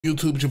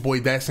YouTube, it's your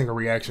boy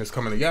ThatSingerReactions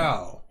coming to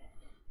y'all.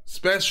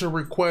 Special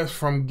request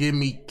from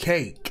Gimme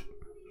Cake.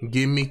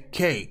 Gimme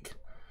Cake.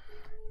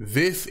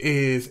 This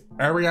is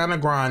Ariana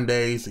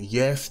Grande's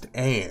Yes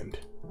and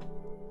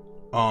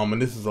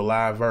this is a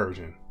live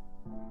version.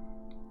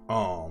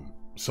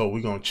 So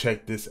we're gonna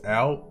check this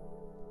out.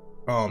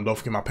 Don't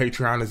forget my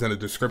Patreon is in the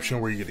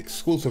description where you get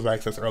exclusive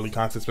access, early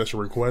content,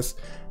 special requests.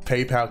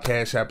 PayPal,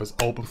 CashApp is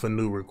open for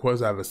new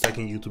requests. I have a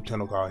second YouTube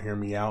channel called Hear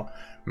Me Out.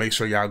 Make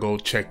sure y'all go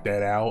check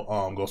that out.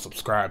 Go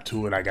subscribe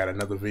to it. I got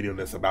another video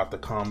that's about to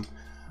come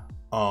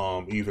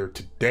either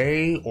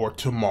today or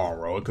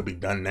tomorrow. It could be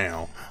done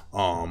now.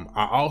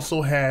 I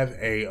also have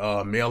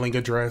a mailing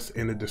address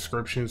in the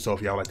description, so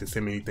if y'all like to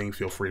send me anything,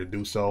 feel free to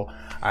do so.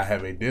 I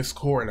have a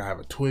Discord and I have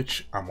a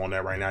Twitch. I'm on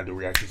that right now. I do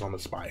reactions on the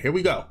spot. Here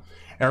we go.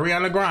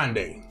 Ariana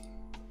Grande.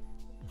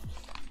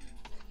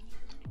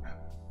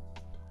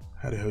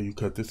 How the hell you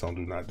cut this on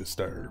Do Not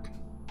Disturb?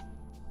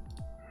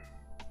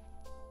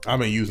 I've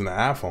been using the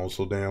iPhone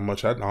so damn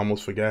much I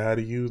almost forgot how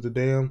to use the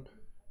damn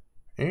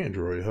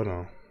Android. Hold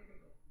on.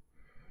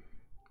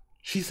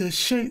 She said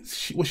shit.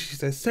 She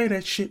said, say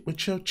that shit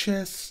with your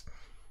chest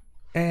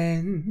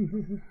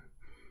and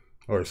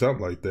or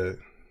something like that.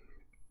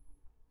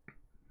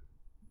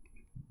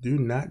 Do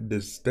not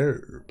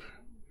disturb.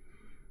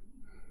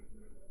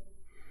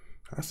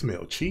 I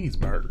smell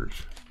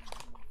cheeseburgers.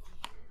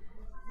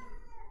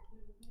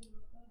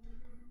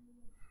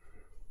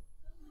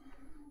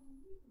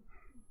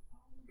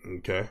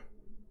 Okay.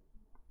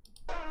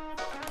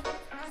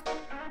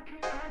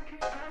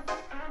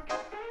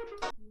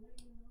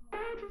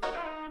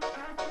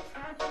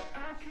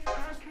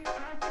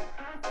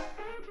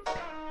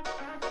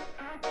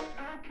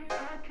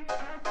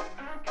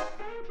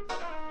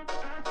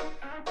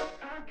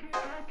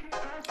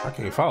 I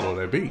can't follow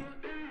that beat.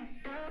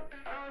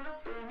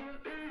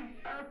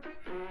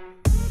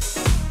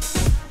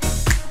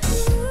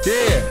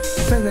 Yeah,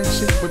 say that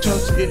shit with your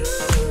yeah.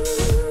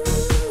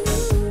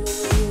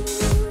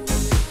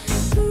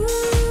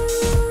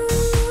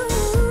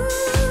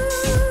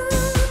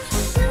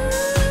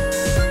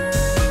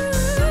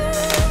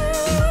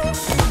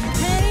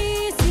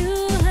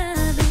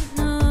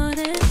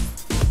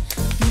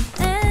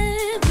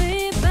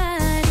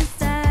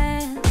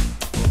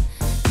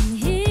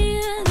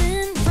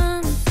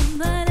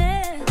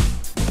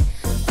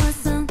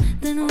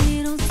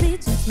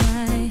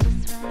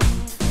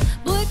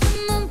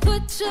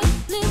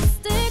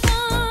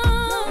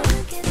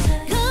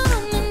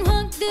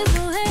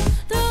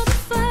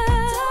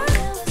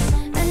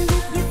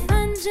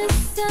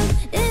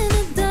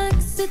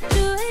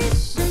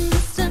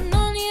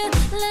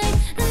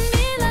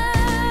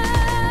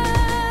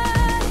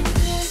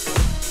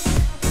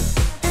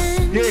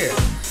 Yeah,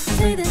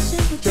 say that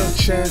shit with your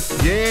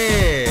chest.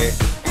 Yeah.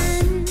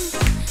 And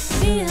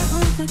be your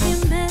own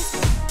fucking best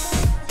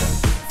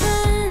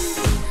friend.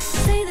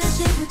 Say that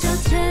shit with your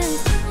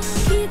chest.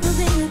 Keep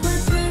moving with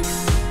what's next.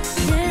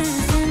 Yes,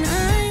 and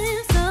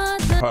I'm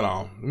so done. Hold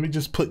on. Let me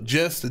just put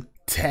just a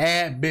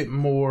tad bit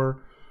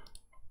more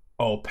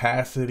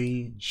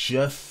opacity,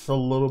 just a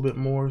little bit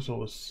more,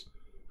 so it's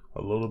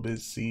a little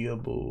bit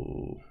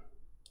seeable.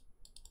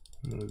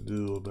 I'm gonna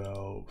do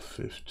about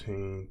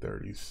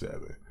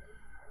 1537.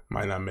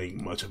 Might not make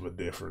much of a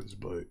difference,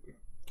 but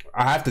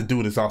I have to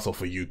do this also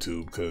for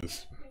YouTube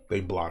because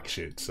they block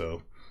shit,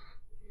 so.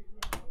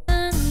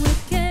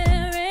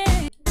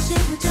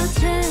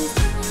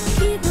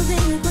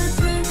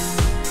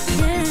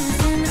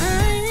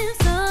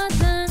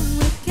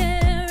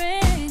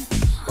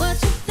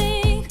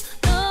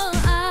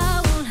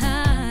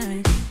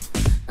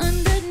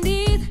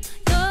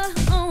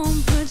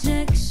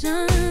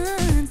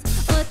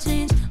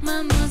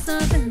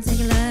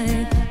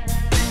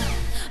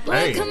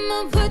 Hey. Come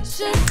on, put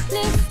your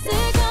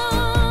lipstick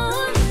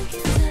on.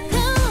 Come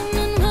on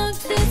and walk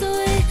this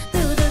way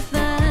through the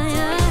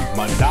fire.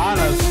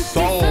 Madonna's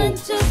soul. In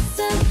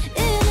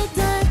a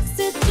dark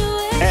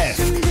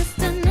situation. Just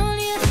turn on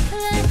your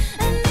light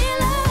and be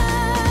light.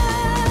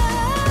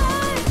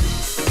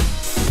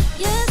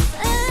 Yes,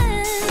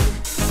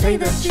 and say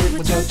that shit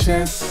with your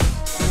chest.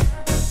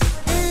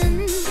 And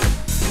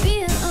be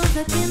your own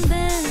fucking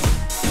best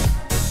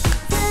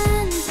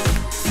friend.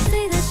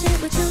 Say that shit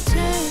with your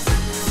chest.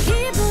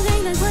 Keep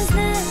moving like what's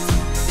next.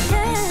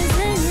 Yeah,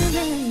 say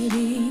lady.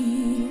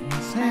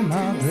 Say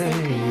my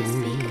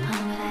baby.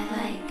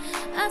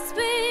 I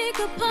speak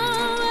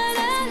upon what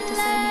I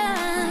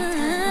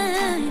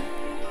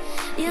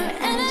like. Your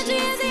energy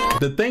is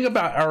the thing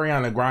about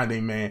Ariana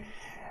Grande, man,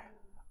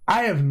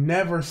 I have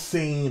never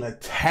seen a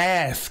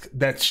task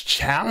that's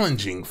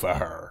challenging for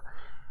her.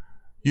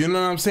 You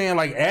know what I'm saying?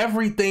 Like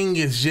everything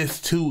is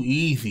just too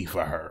easy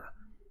for her.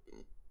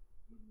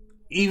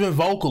 Even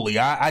vocally,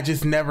 I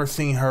just never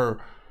seen her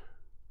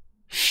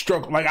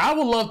struggle. Like, I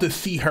would love to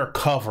see her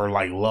cover,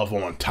 like, Love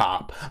on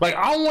Top. Like,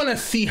 I want to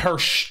see her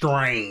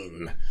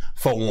strain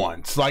for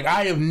once. Like,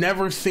 I have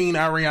never seen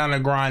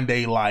Ariana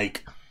Grande,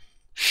 like,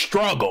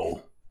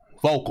 struggle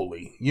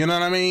vocally. You know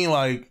what I mean?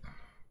 Like,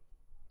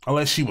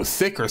 Unless she was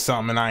sick or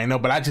something, I know,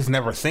 but I just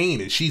never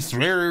seen it. She's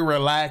very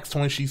relaxed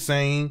when she's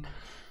saying,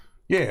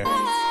 yeah.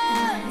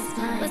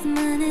 What's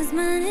mine is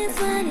mine is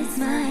mine is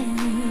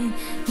mine.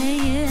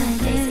 Yeah,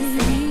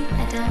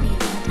 I don't need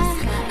no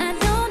disguise. I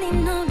don't need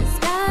no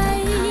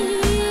disguise.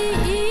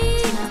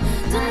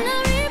 Do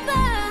not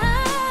reply.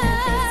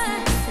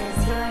 Says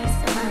yours,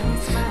 so mine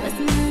is mine. What's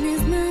mine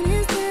is mine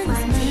is mine.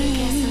 Why do you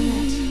get so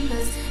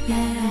much?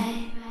 Yeah.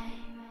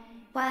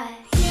 Why?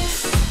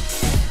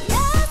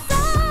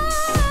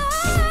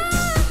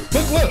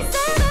 Look.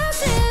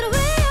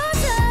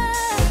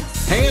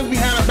 Hands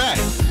behind her back.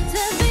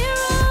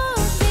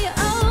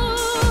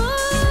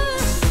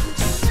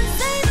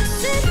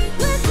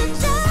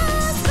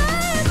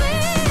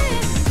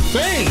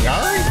 Sing, all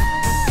right?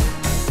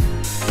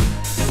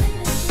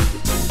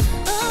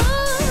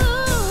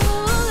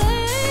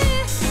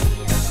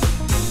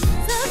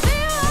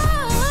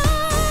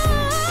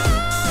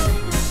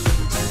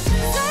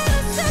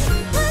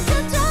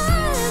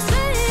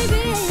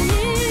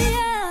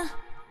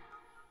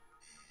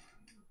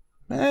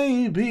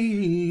 Baby,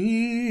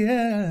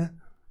 yeah.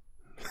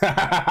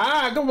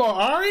 Come on,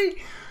 Ari.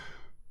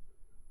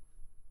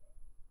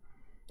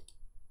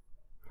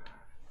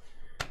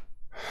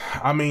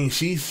 I mean,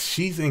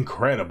 she's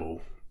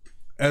incredible.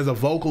 As a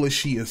vocalist,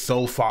 she is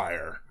so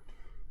fire.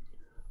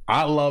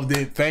 I loved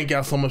it. Thank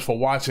y'all so much for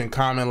watching.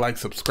 Comment, like,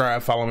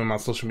 subscribe, follow me on my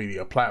social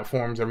media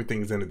platforms.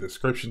 Everything is in the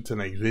description to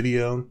next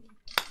video.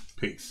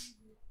 Peace.